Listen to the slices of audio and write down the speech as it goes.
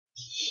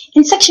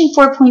In section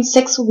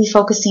 4.6, we'll be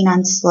focusing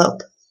on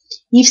slope.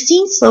 You've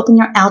seen slope in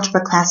your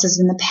algebra classes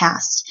in the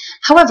past.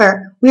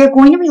 However, we are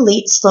going to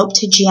relate slope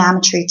to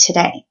geometry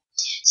today.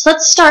 So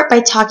let's start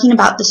by talking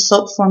about the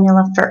slope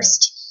formula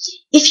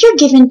first. If you're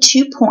given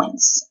 2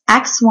 points,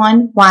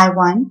 x1,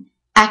 y1,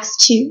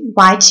 x2,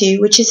 y2,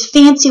 which is a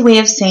fancy way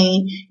of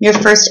saying your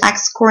first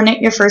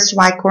x-coordinate, your first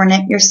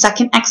y-coordinate, your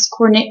second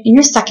x-coordinate, and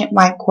your second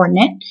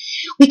y-coordinate,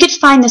 we could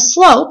find the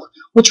slope,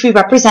 which we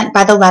represent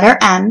by the letter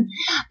m,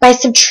 by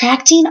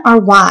subtracting our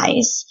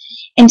y's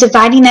and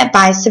dividing that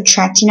by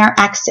subtracting our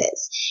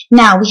x's.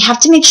 Now, we have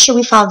to make sure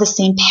we follow the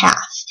same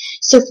path.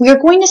 So if we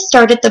are going to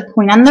start at the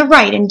point on the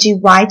right and do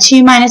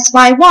y2 minus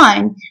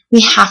y1,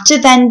 we have to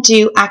then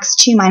do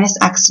x2 minus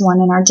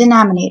x1 in our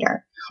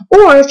denominator.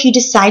 Or if you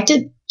decide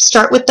to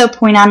start with the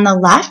point on the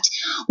left,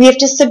 we have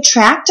to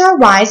subtract our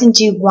y's and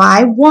do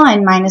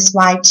y1 minus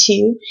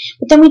y2,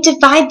 but then we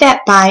divide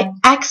that by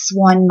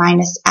x1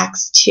 minus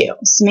x2.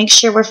 So make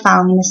sure we're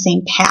following the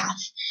same path.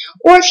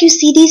 Or if you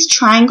see these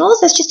triangles,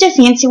 that's just a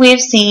fancy way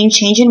of saying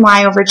change in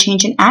y over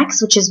change in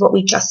x, which is what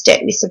we just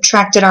did. We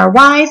subtracted our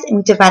y's and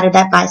we divided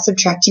that by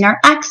subtracting our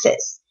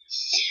x's.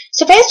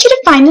 So if I asked you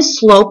to find the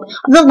slope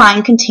of the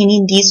line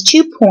containing these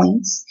 2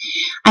 points,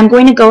 I'm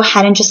going to go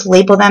ahead and just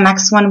label them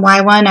x1,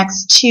 y1,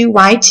 x2,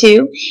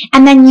 y2,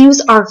 and then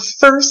use our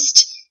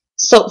first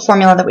slope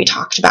formula that we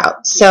talked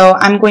about. So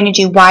I'm going to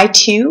do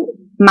y2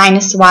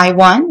 minus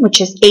y1,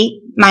 which is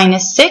 8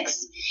 minus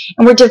 6,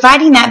 and we're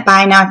dividing that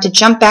by, now I have to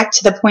jump back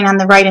to the point on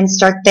the right and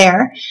start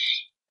there,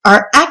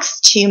 our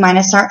x2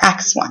 minus our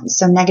x1,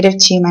 so negative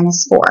 2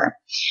 minus 4,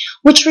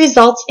 which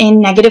results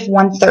in negative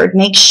 1/3.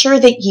 Make sure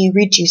that you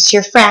reduce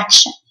your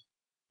fraction.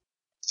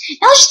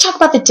 Now let's just talk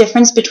about the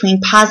difference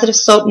between positive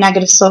slope,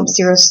 negative slope,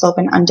 zero slope,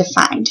 and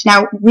undefined.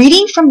 Now,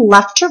 reading from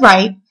left to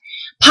right,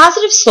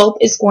 positive slope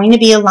is going to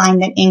be a line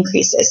that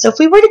increases. So if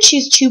we were to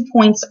choose 2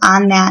 points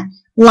on that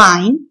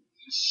line,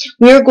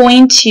 we are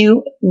going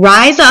to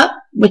rise up,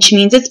 which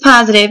means it's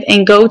positive,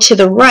 and go to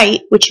the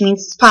right, which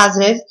means it's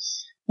positive,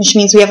 which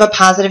means we have a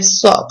positive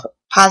slope.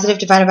 Positive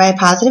divided by a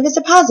positive is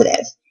a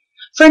positive.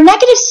 For a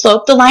negative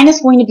slope, the line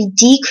is going to be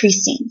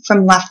decreasing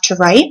from left to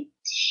right.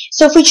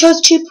 So if we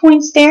chose 2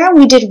 points there,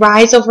 we did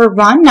rise over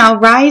run. Now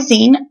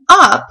rising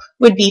up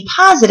would be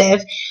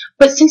positive,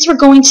 but since we're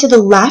going to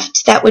the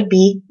left, that would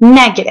be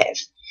negative.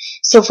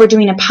 So if we're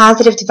doing a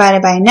positive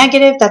divided by a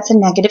negative, that's a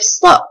negative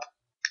slope.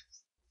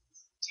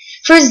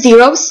 For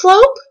zero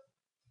slope,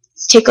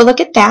 let's take a look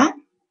at that.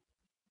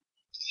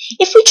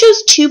 If we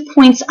chose 2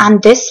 points on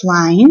this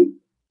line,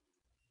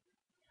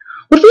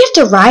 would we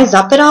have to rise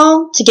up at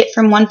all to get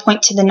from one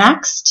point to the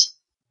next?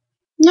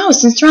 No,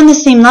 since they're on the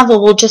same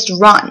level, we'll just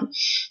run.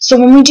 So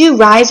when we do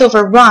rise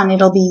over run,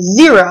 it'll be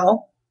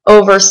 0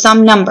 over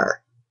some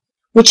number,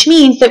 which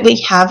means that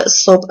we have a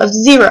slope of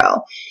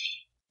 0.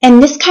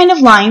 And this kind of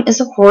line is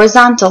a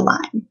horizontal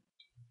line.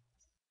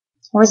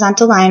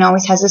 Horizontal line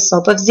always has a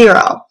slope of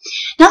 0.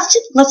 Now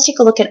let's take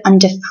a look at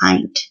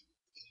undefined.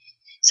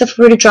 So if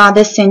we were to draw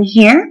this in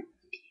here,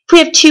 if we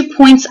have 2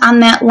 points on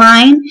that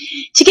line,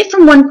 to get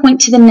from one point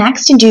to the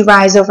next and do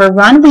rise over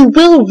run, we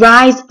will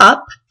rise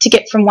up to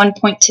get from one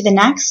point to the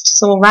next.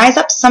 So we'll rise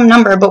up some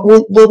number, but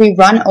will we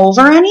run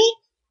over any?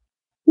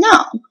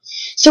 No.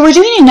 So we're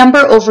doing a number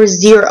over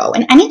 0,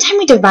 and anytime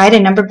we divide a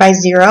number by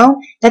 0,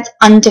 that's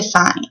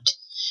undefined.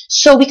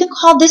 So we can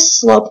call this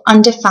slope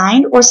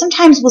undefined, or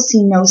sometimes we'll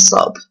see no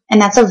slope,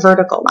 and that's a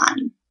vertical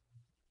line.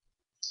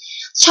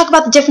 Let's talk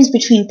about the difference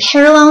between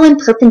parallel and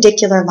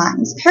perpendicular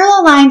lines.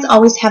 Parallel lines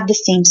always have the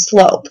same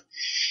slope,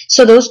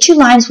 so those two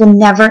lines will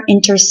never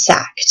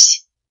intersect.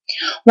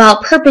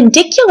 While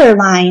perpendicular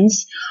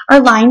lines are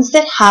lines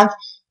that have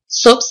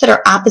slopes that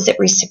are opposite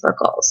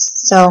reciprocals.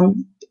 So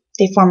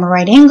they form a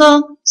right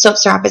angle,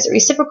 slopes are opposite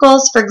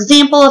reciprocals. For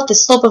example, if the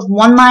slope of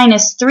one line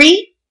is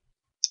 3,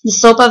 the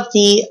slope of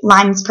the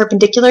line that's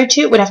perpendicular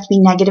to it would have to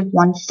be negative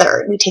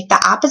 1/3. We take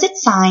the opposite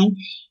sign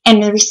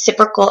and the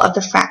reciprocal of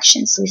the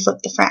fraction, so we flip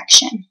the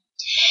fraction.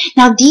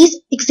 Now these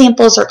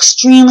examples are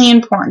extremely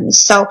important.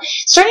 So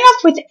starting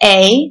off with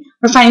A,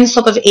 we're finding the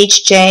slope of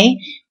HJ.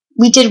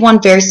 We did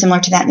one very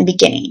similar to that in the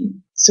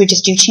beginning. So we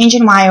just do change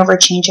in Y over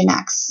change in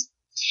X.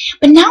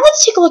 But now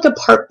let's take a look at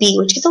part B,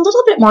 which is a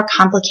little bit more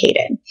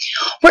complicated.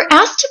 We're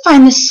asked to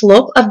find the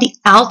slope of the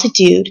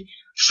altitude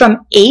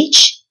from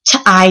H to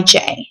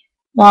IJ.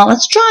 Well,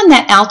 let's draw in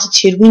that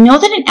altitude. We know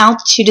that an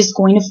altitude is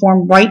going to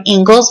form right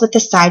angles with the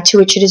side to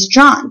which it is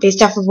drawn,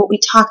 based off of what we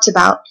talked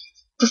about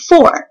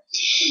before.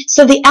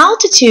 So the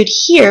altitude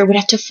here would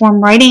have to form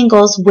right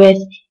angles with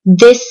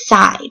this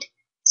side.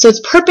 So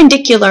it's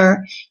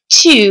perpendicular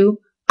to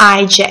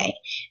IJ.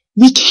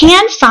 We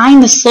can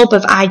find the slope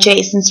of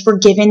IJ since we're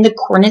given the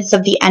coordinates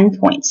of the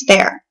endpoints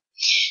there.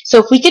 So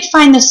if we could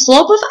find the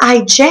slope of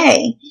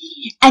IJ,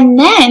 and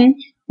then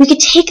we could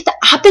take the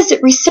opposite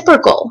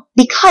reciprocal,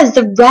 because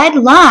the red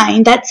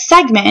line, that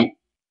segment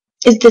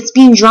that's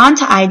being drawn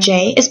to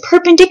IJ, is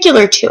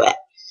perpendicular to it.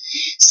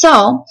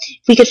 So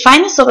if we could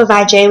find the slope of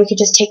IJ, we could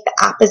just take the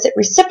opposite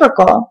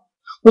reciprocal,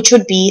 which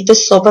would be the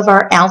slope of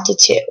our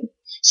altitude.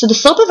 So the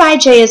slope of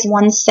IJ is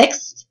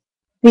 1/6.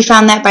 We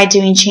found that by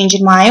doing change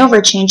in y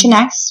over change in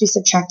x. We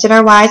subtracted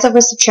our y's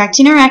over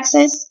subtracting our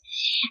x's.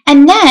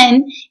 And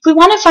then, if we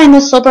want to find the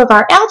slope of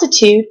our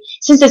altitude,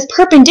 since it's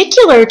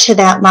perpendicular to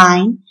that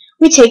line,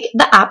 we take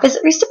the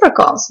opposite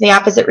reciprocal. So the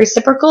opposite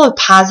reciprocal of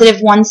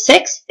positive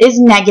 1/6 is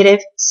negative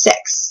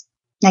 6.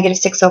 Negative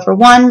 6 over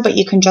 1, but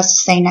you can just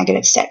say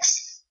negative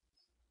 6.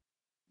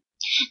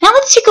 Now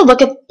let's take a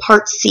look at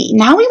part C.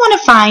 Now we want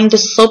to find the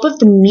slope of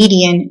the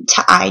median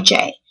to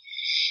ij.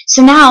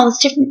 So now what's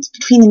the difference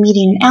between the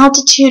median and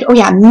altitude? Oh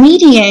yeah,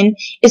 median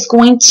is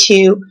going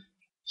to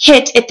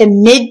hit at the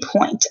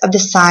midpoint of the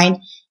side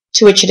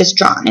to which it is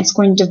drawn. It's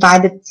going to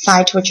divide the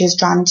side to which it is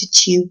drawn into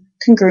two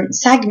congruent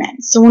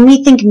segments. So when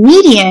we think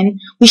median,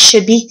 we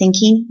should be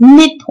thinking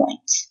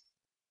midpoint.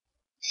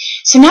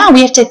 So now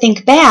we have to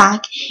think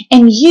back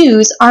and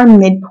use our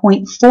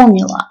midpoint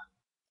formula.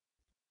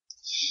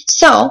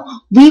 So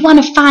we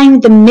want to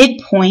find the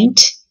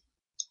midpoint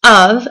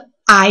of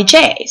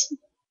ij's,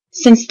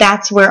 since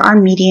that's where our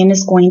median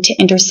is going to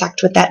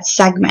intersect with that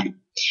segment.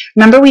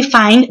 Remember, we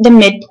find the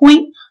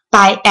midpoint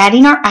by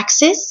adding our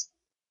x's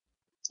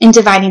and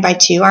dividing by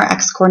 2, our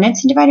x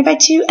coordinates and dividing by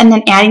 2, and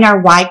then adding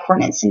our y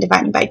coordinates and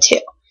dividing by 2.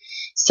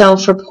 So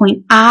for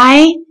point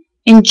I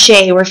and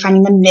j, we're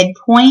finding the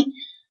midpoint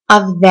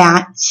of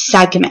that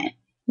segment,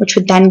 which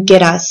would then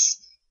get us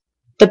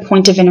the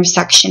point of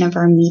intersection of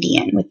our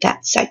median with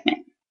that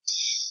segment.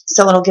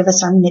 So it'll give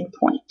us our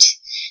midpoint.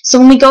 So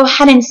when we go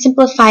ahead and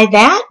simplify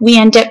that, we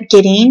end up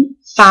getting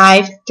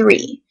 5,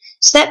 3.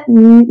 So that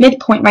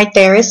midpoint right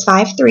there is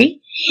 5,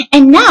 3.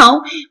 And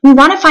now we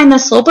want to find the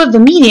slope of the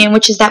median,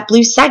 which is that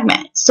blue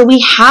segment. So we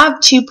have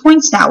 2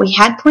 points now. We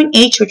had point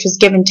H, which was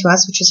given to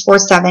us, which is 4,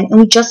 7, and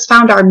we just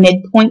found our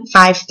midpoint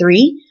 5,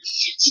 3.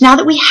 So now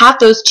that we have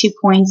those 2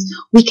 points,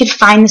 we could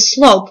find the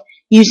slope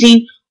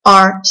using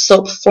our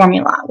slope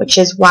formula, which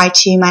is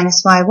y2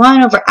 minus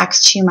y1 over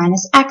x2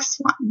 minus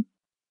x1.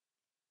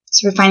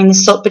 So we're finding the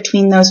slope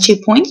between those 2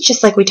 points,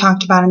 just like we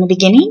talked about in the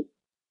beginning.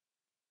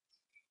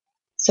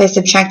 So I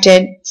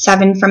subtracted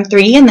 7 from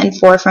 3 and then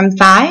 4 from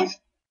 5,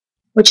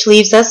 which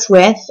leaves us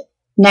with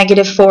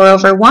negative 4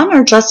 over 1,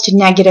 or just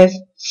negative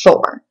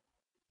 4.